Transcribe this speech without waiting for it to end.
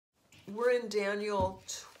we're in Daniel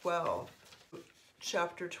 12,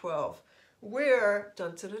 chapter 12, where,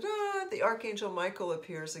 dun, dun, dun, dun, the Archangel Michael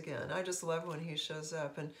appears again. I just love when he shows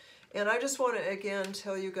up. And I just want to, again,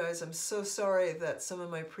 tell you guys, I'm so sorry that some of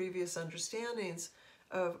my previous understandings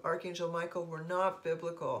of Archangel Michael were not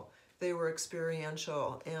biblical. They were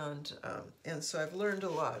experiential. And so I've learned a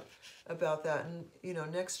lot about that. And, you know,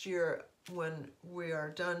 next year, when we are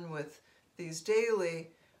done with these daily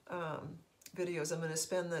videos, I'm going to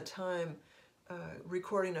spend that time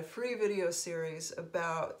recording a free video series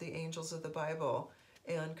about the angels of the Bible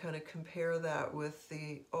and kind of compare that with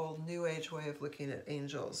the old New Age way of looking at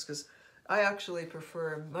angels, because I actually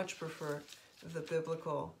much prefer the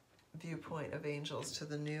biblical viewpoint of angels to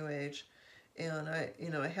the New Age. And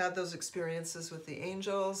I had those experiences with the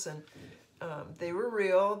angels, and they were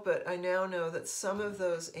real, but I now know that some of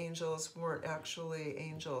those angels weren't actually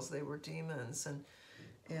angels, they were demons.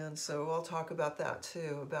 And so I'll talk about that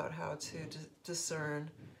too, about how to discern,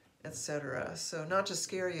 etc. So not to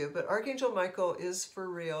scare you, but Archangel Michael is for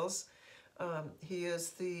reals. He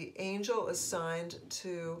is the angel assigned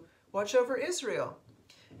to watch over Israel.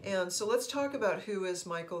 And so let's talk about who is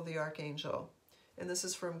Michael the Archangel. And this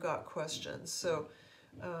is from Got Questions. So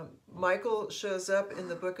Michael shows up in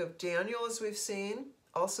the book of Daniel, as we've seen,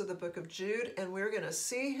 also the book of Jude, and we're going to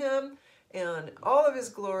see him and all of his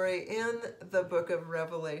glory in the book of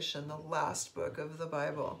Revelation, the last book of the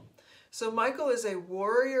Bible. So Michael is a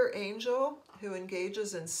warrior angel who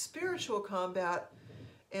engages in spiritual combat,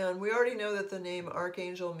 and we already know that the name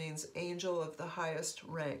Archangel means angel of the highest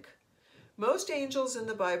rank. Most angels in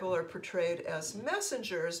the Bible are portrayed as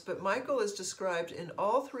messengers, but Michael is described in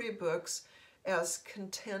all three books as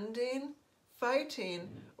contending, fighting,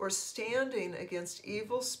 or standing against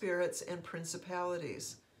evil spirits and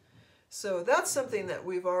principalities. So that's something that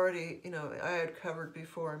we've already, I had covered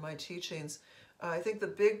before in my teachings. I think the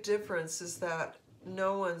big difference is that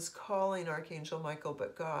no one's calling Archangel Michael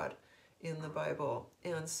but God in the Bible.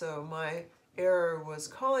 And so my error was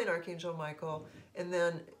calling Archangel Michael, and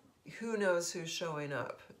then who knows who's showing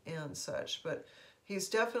up and such. But he's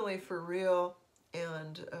definitely for real,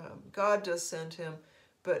 and God does send him,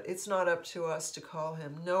 but it's not up to us to call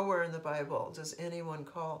him. Nowhere in the Bible does anyone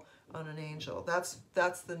call on an angel.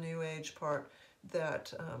 That's the New Age part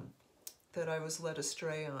that that I was led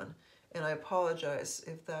astray on, and I apologize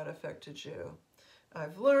if that affected you.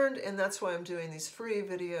 I've learned, and that's why I'm doing these free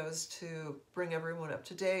videos to bring everyone up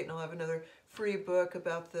to date, and I'll have another free book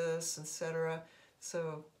about this, etc.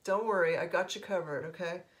 So don't worry, I got you covered,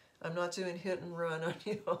 okay? I'm not doing hit and run on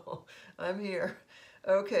you. I'm here.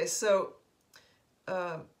 Okay, so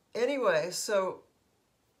anyway, so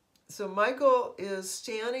Michael is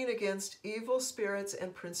standing against evil spirits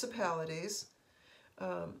and principalities.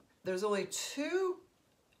 There's only two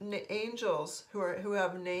angels who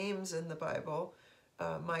have names in the Bible,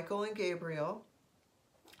 Michael and Gabriel.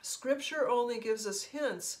 Scripture only gives us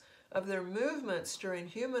hints of their movements during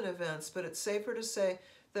human events, but it's safer to say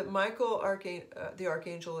that Michael, the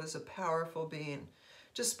Archangel, is a powerful being.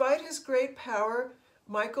 Despite his great power,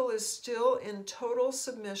 Michael is still in total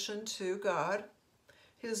submission to God.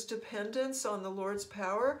 His dependence on the Lord's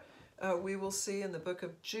power, we will see in the book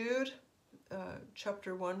of Jude,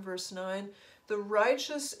 chapter 1, verse 9. The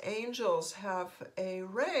righteous angels have a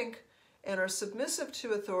rank and are submissive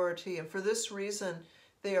to authority, and for this reason,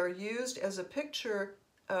 they are used as a picture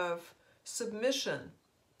of submission.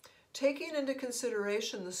 Taking into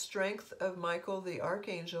consideration the strength of Michael the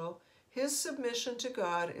Archangel, his submission to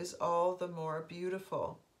God is all the more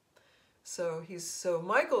beautiful. So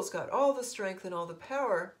Michael's got all the strength and all the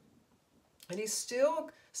power, and he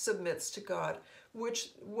still submits to God,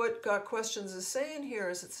 which what Got Questions is saying here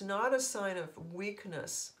is it's not a sign of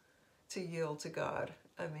weakness to yield to God.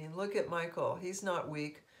 I mean, look at Michael. He's not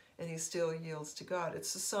weak, and he still yields to God.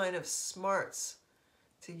 It's a sign of smarts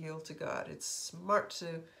to yield to God. It's smart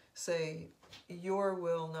to say, your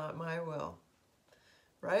will, not my will.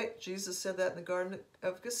 Right? Jesus said that in the Garden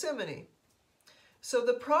of Gethsemane. So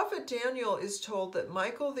the prophet Daniel is told that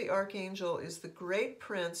Michael the Archangel is the great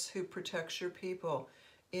prince who protects your people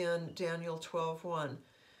in Daniel 12:1.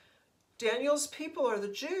 Daniel's people are the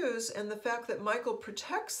Jews, and the fact that Michael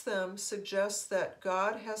protects them suggests that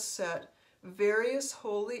God has set various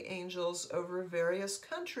holy angels over various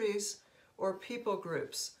countries or people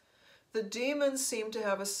groups. The demons seem to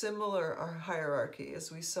have a similar hierarchy,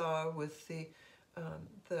 as we saw with the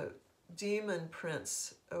demon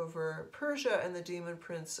prince over Persia and the demon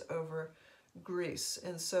prince over Greece.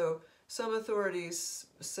 And so some authorities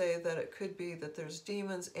say that it could be that there's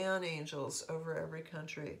demons and angels over every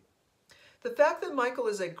country. The fact that Michael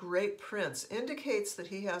is a great prince indicates that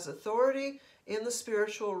he has authority in the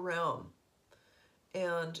spiritual realm.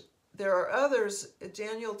 And there are others.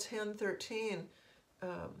 Daniel 10:13,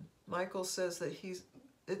 Michael says that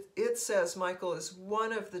it says Michael is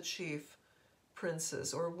one of the chief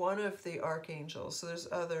princes or one of the archangels. So there's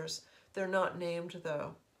others. They're not named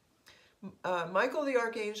though. Michael the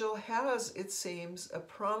archangel has, it seems, a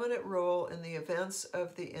prominent role in the events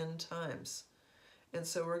of the end times. And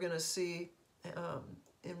so we're going to see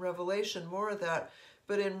in Revelation more of that.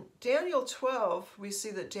 But in Daniel 12, we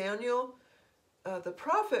see that Daniel, the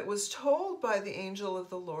prophet, was told by the angel of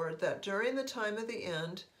the Lord that during the time of the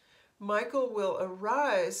end, Michael will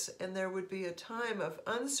arise and there would be a time of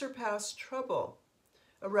unsurpassed trouble,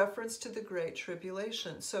 a reference to the Great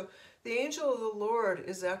Tribulation. So the angel of the Lord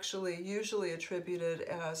is actually usually attributed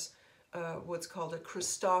as what's called a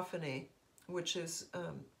Christophany, which is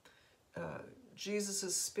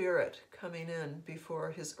Jesus' spirit coming in before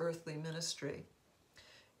his earthly ministry.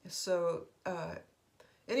 So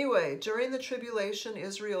anyway, during the tribulation,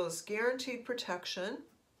 Israel is guaranteed protection,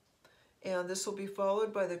 and this will be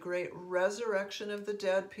followed by the great resurrection of the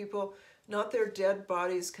dead. People, not their dead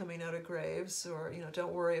bodies coming out of graves, or,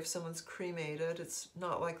 don't worry if someone's cremated. It's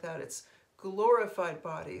not like that. It's glorified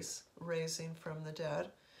bodies raising from the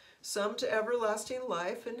dead. Some to everlasting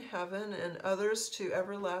life in heaven, and others to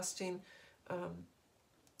everlasting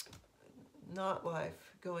not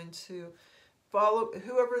life, going to follow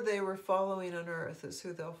whoever they were following on earth is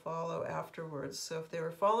who they'll follow afterwards. So if they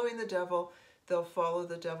were following the devil, they'll follow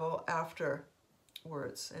the devil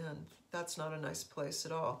afterwards, and that's not a nice place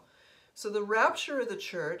at all. So the rapture of the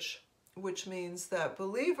church, which means that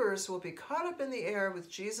believers will be caught up in the air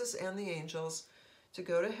with Jesus and the angels to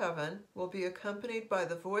go to heaven, will be accompanied by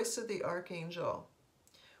the voice of the archangel,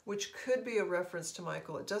 which could be a reference to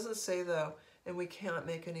Michael. It doesn't say though, and we can't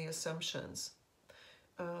make any assumptions.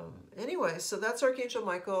 Anyway, so that's Archangel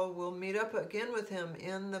Michael. We'll meet up again with him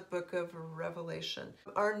in the book of Revelation.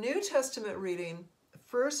 Our New Testament reading,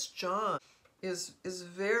 1 John, is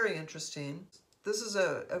very interesting. This is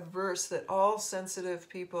a verse that all sensitive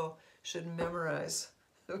people should memorize,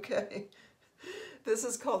 okay? This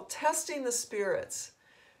is called testing the spirits.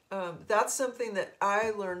 That's something that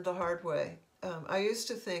I learned the hard way. I used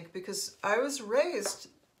to think, because I was raised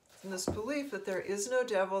in this belief that there is no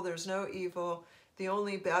devil, there's no evil, the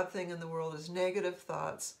only bad thing in the world is negative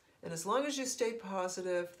thoughts, and as long as you stay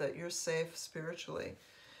positive, that you're safe spiritually.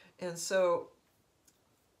 And so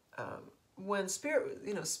when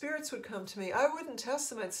spirits would come to me, I wouldn't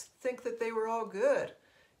test them. I'd think that they were all good.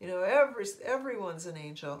 Everyone's an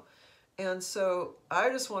angel. And so I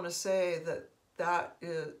just want to say that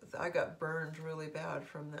I got burned really bad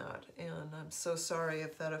from that, and I'm so sorry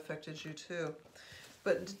if that affected you too.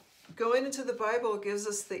 But going into the Bible gives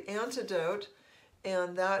us the antidote,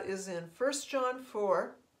 and that is in 1 John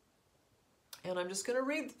 4, and I'm just going to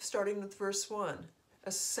read starting with verse 1,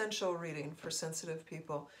 essential reading for sensitive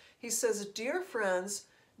people. He says, "Dear friends,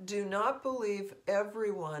 do not believe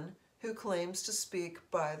everyone who claims to speak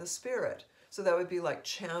by the Spirit." So that would be like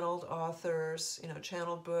channeled authors,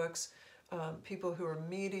 channeled books, people who are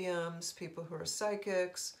mediums, people who are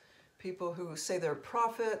psychics, people who say they're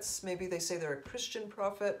prophets, maybe they say they're a Christian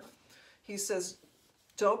prophet. He says,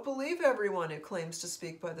 don't believe everyone who claims to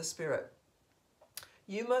speak by the Spirit.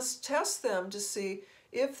 You must test them to see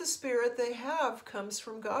if the Spirit they have comes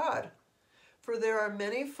from God. For there are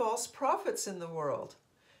many false prophets in the world.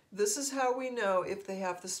 This is how we know if they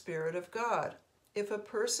have the Spirit of God. If a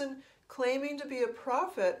person claiming to be a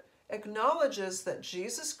prophet acknowledges that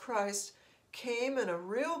Jesus Christ came in a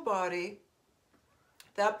real body,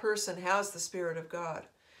 that person has the Spirit of God.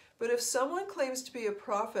 But if someone claims to be a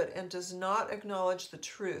prophet and does not acknowledge the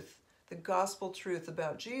truth, the gospel truth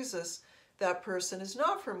about Jesus, that person is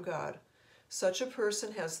not from God. Such a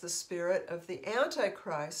person has the spirit of the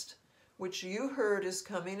Antichrist, which you heard is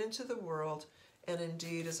coming into the world and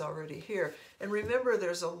indeed is already here. And remember,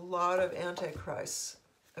 there's a lot of antichrists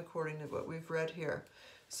according to what we've read here.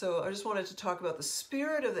 So I just wanted to talk about the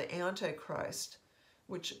spirit of the Antichrist,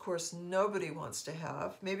 which of course nobody wants to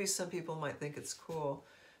have. Maybe some people might think it's cool,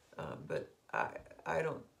 but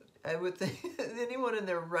I would think anyone in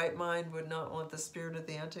their right mind would not want the spirit of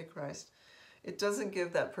the Antichrist. It doesn't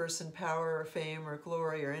give that person power or fame or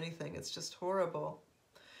glory or anything. It's just horrible.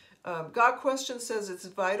 Got Question says it's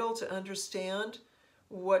vital to understand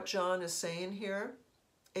what John is saying here.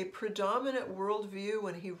 A predominant worldview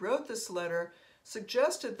when he wrote this letter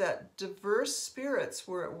suggested that diverse spirits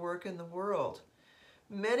were at work in the world.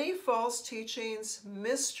 Many false teachings,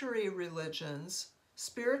 mystery religions,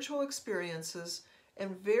 spiritual experiences,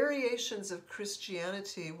 and variations of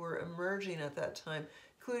Christianity were emerging at that time,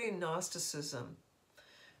 including Gnosticism.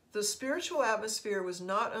 The spiritual atmosphere was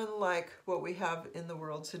not unlike what we have in the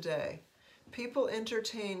world today. People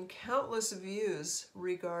entertain countless views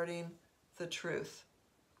regarding the truth.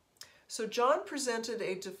 So John presented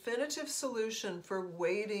a definitive solution for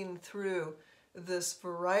wading through this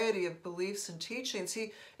variety of beliefs and teachings.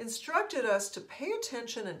 He instructed us to pay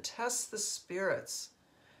attention and test the spirits.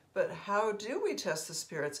 But how do we test the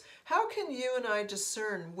spirits? How can you and I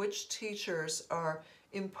discern which teachers are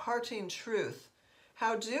imparting truth?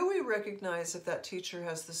 How do we recognize if that teacher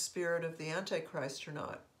has the spirit of the Antichrist or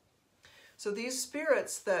not? So these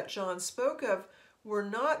spirits that John spoke of were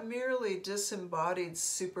not merely disembodied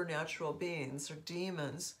supernatural beings or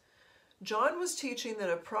demons. John was teaching that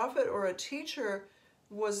a prophet or a teacher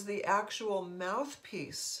was the actual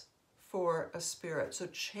mouthpiece for a spirit, so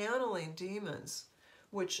channeling demons,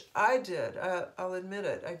 which I did. I'll admit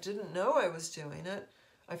it. I didn't know I was doing it.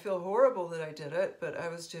 I feel horrible that I did it, but I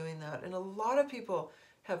was doing that. And a lot of people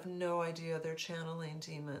have no idea they're channeling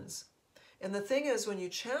demons. And the thing is, when you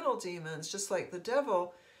channel demons, just like the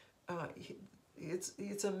devil,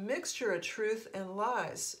 it's a mixture of truth and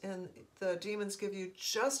lies. And the demons give you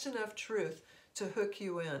just enough truth to hook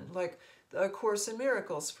you in. Like A Course in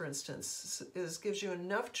Miracles, for instance, gives you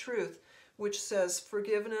enough truth which says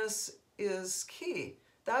forgiveness is key.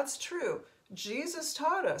 That's true. Jesus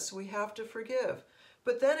taught us we have to forgive.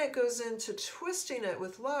 But then it goes into twisting it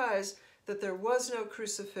with lies that there was no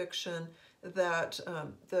crucifixion, that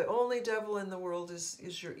the only devil in the world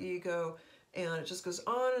is your ego, and it just goes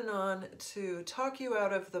on to talk you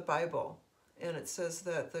out of the Bible. And it says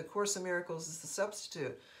that the Course in Miracles is the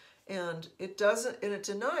substitute. And it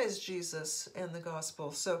denies Jesus and the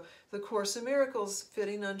gospel. So the Course in Miracles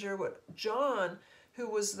fitting under what John, who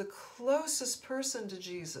was the closest person to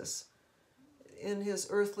Jesus in his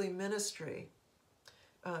earthly ministry.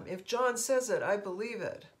 If John says it, I believe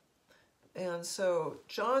it. And so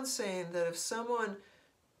John's saying that if someone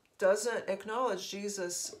doesn't acknowledge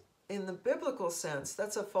Jesus in the biblical sense,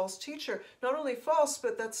 that's a false teacher. Not only false,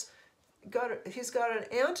 but he's got an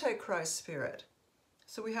antichrist spirit.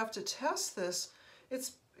 So we have to test this.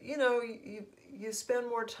 It's, you spend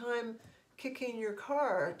more time kicking your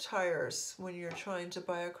car tires when you're trying to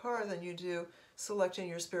buy a car than you do selecting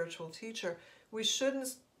your spiritual teacher. We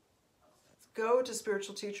shouldn't go to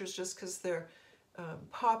spiritual teachers just because they're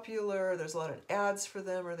popular, there's a lot of ads for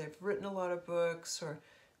them, or they've written a lot of books, or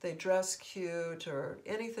they dress cute, or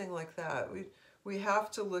anything like that. We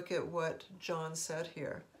have to look at what John said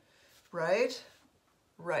here. Right?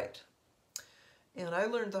 Right. And I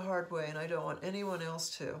learned the hard way, and I don't want anyone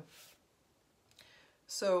else to.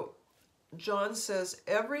 So John says,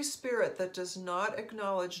 every spirit that does not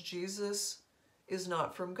acknowledge Jesus is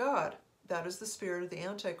not from God. That is the spirit of the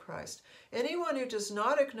Antichrist. Anyone who does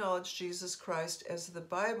not acknowledge Jesus Christ as the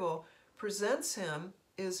Bible presents him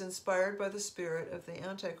is inspired by the spirit of the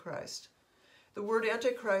Antichrist. The word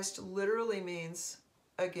Antichrist literally means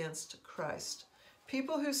against Christ.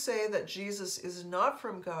 People who say that Jesus is not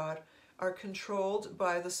from God are controlled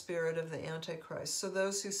by the spirit of the Antichrist. So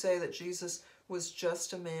those who say that Jesus was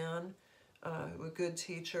just a man, a good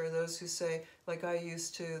teacher, those who say, like I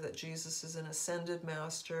used to, that Jesus is an ascended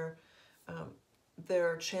master,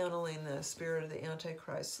 they're channeling the spirit of the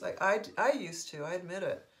Antichrist. Like I used to, I admit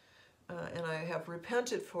it. And I have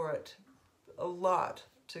repented for it a lot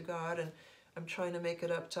to God, and I'm trying to make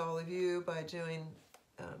it up to all of you by doing,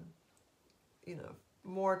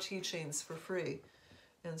 more teachings for free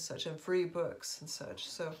and such, and free books and such.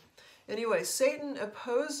 So anyway, Satan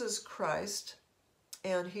opposes Christ,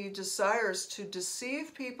 and he desires to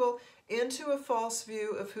deceive people into a false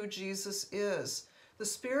view of who Jesus is. The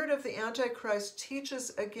spirit of the Antichrist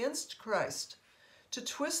teaches against Christ. To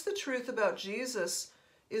twist the truth about Jesus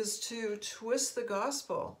is to twist the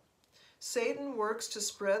gospel. Satan works to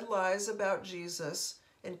spread lies about Jesus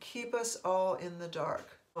and keep us all in the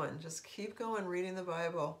dark. Just keep going reading the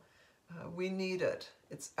Bible. We need it.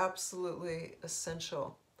 It's absolutely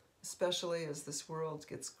essential, especially as this world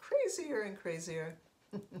gets crazier and crazier.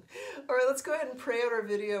 All right, let's go ahead and pray out our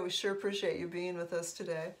video. We sure appreciate you being with us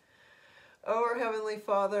today. Oh, our Heavenly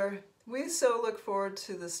Father, we so look forward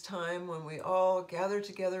to this time when we all gather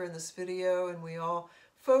together in this video and we all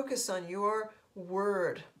focus on your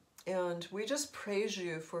word. And we just praise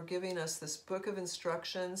you for giving us this book of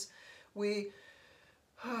instructions. We're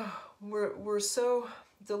so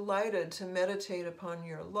delighted to meditate upon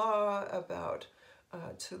your law,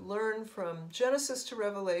 to learn from Genesis to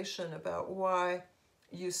Revelation about why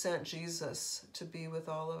you sent Jesus to be with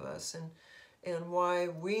all of us, and why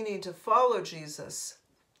we need to follow Jesus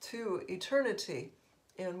to eternity,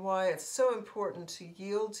 and why it's so important to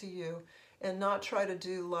yield to you and not try to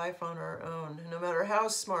do life on our own, no matter how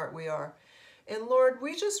smart we are. And Lord,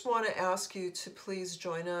 we just want to ask you to please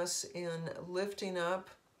join us in lifting up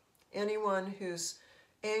anyone who's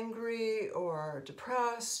angry or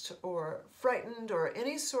depressed or frightened or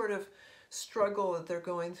any sort of struggle that they're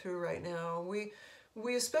going through right now.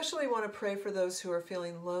 We especially want to pray for those who are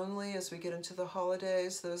feeling lonely as we get into the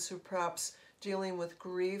holidays, those who perhaps dealing with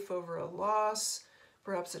grief over a loss,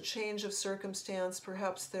 perhaps a change of circumstance,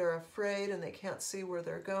 perhaps they're afraid and they can't see where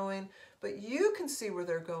they're going, but you can see where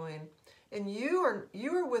they're going, and you are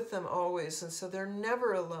with them always, and so they're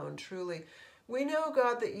never alone, truly. We know,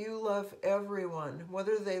 God, that you love everyone,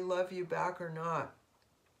 whether they love you back or not.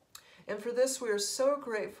 And for this, we are so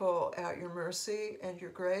grateful at your mercy and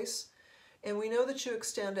your grace. And we know that you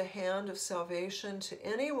extend a hand of salvation to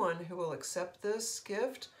anyone who will accept this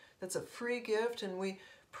gift. That's a free gift. And we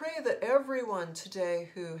pray that everyone today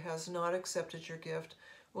who has not accepted your gift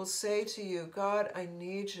will say to you, God, I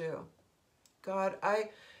need you. God, I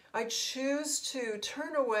choose to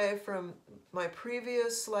turn away from my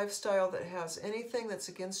previous lifestyle that has anything that's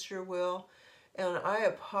against your will, and I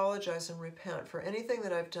apologize and repent for anything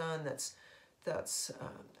that I've done that's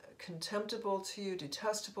contemptible to you,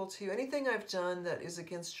 detestable to you, anything I've done that is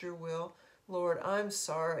against your will. Lord, I'm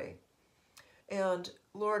sorry. And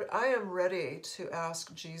Lord, I am ready to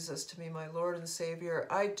ask Jesus to be my Lord and Savior.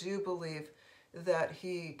 I do believe that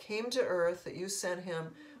he came to earth, that you sent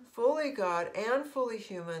him fully God and fully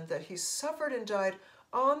human, that he suffered and died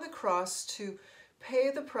on the cross to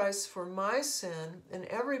pay the price for my sin and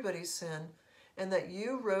everybody's sin, and that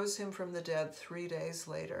you rose him from the dead 3 days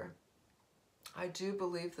later. I do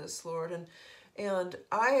believe this, Lord, and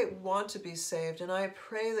I want to be saved, and I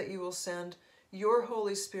pray that you will send your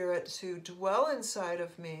Holy Spirit to dwell inside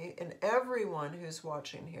of me and everyone who's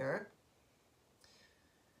watching here,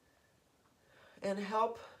 and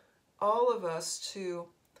help all of us to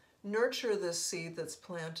nurture this seed that's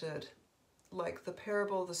planted, like the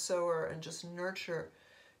parable of the sower, and just nurture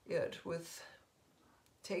it with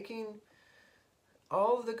taking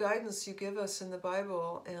all of the guidance you give us in the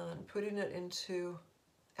Bible and putting it into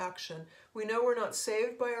action. We know we're not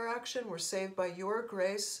saved by our action, we're saved by your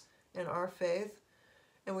grace and our faith.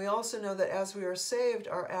 And we also know that as we are saved,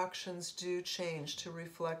 our actions do change to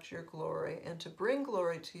reflect your glory and to bring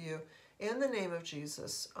glory to you. In the name of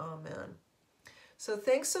Jesus, amen. So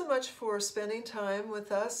thanks so much for spending time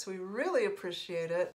with us. We really appreciate it.